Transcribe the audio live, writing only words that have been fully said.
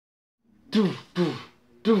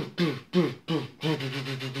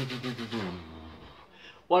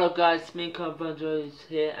What up guys, Mick is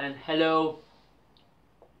here and hello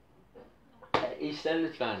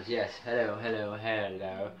EastEnders fans, yes, hello.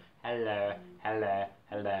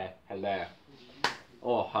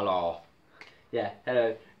 Oh, hello. Yeah,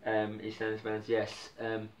 hello EastEnders fans, yes.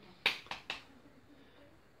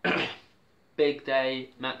 Big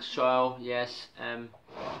day, Max trial, yes.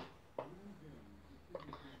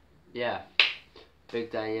 Yeah,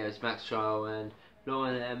 big day, yes, Max trial, and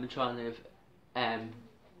Lauren and Emma trying to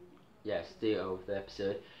yes, the of the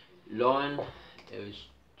episode. Lauren was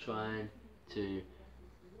trying to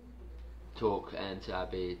talk and to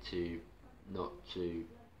Abby to not to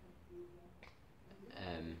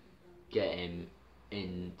get him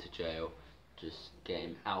into jail, just get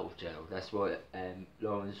him out of jail. That's what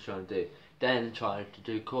Lauren was trying to do. Then tried to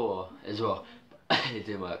do Cora as well. It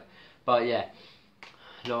didn't work. But yeah,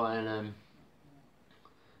 Lauren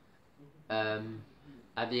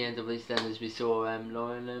at the end of EastEnders we saw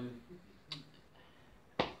Lauren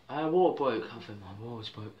her water broke. I think my water's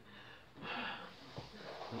broke.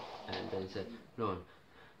 And then said, Lauren,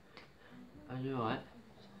 are you alright?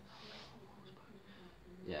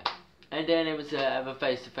 Yeah. And then it was a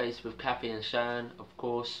face to face with Kathy and Sharon, of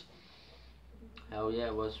course. Hell yeah,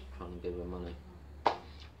 it was. Trying to give her money.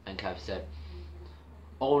 And Kathy said,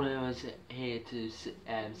 all I was here to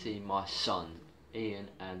see my son, Ian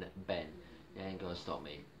and Ben. You ain't gonna stop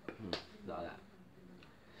me. Like that.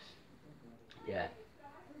 Yeah.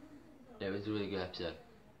 It was a really good episode.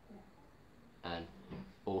 And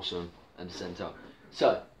awesome at the same time.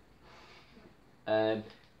 So, I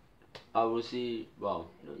will see,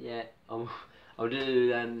 well, not yet. I'll do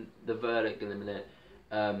the verdict in a minute.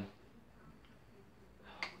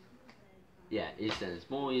 Yeah, EastEnders.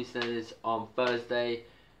 More EastEnders on Thursday.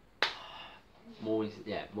 More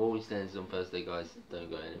EastEnders on Thursday, guys.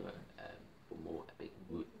 Don't go anywhere for more epic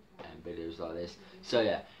videos like this. So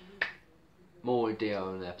yeah, more deal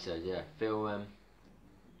on the episode. Yeah, Phil.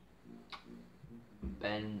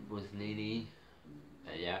 Ben was needy.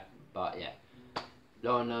 Yeah, but yeah.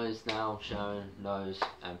 Lauren knows now. Sharon knows,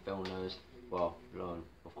 and Phil knows. Well, Lauren,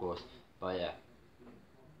 of course. But yeah,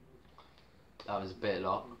 that was a bit a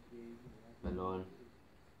lot. When Lauren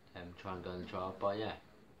trying to go on the trial, but yeah.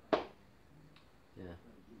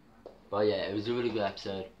 But yeah, it was a really good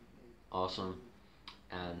episode, awesome,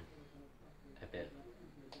 and a bit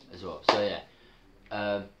as well. So yeah,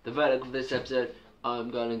 the verdict of this episode, I'm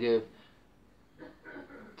gonna give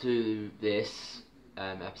to this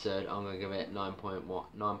episode. I'm gonna give it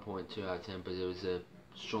 9.2 out of 10 because it was a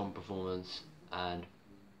strong performance and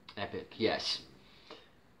epic. Yes.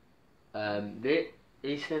 The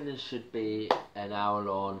EastEnders should be an hour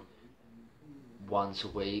long, once a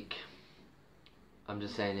week. I'm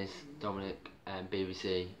just saying this, Dominic and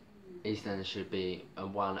BBC. EastEnders should be a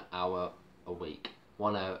 1 hour a week,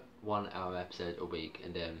 1 hour episode a week,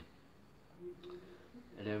 and then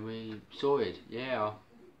we sorted. Yeah.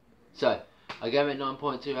 So I gave it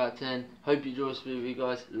 9.2 out of 10. Hope you enjoyed this video,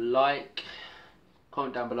 guys. Like,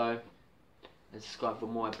 comment down below, and subscribe for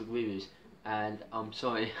more epic reviews. And I'm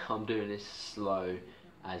sorry I'm doing this slow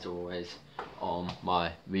as always on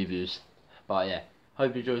my reviews, but yeah,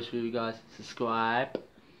 hope you enjoyed this video, guys. Subscribe,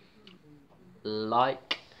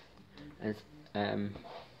 like, and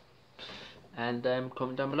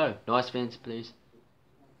comment down below. Nice things, please.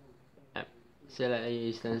 See you later,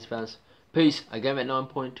 EastEnders fans. Peace. I gave it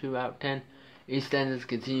 9.2 out of 10. EastEnders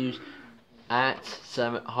continues at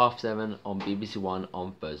 7:30 on BBC One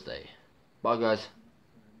on Thursday. Bye, guys.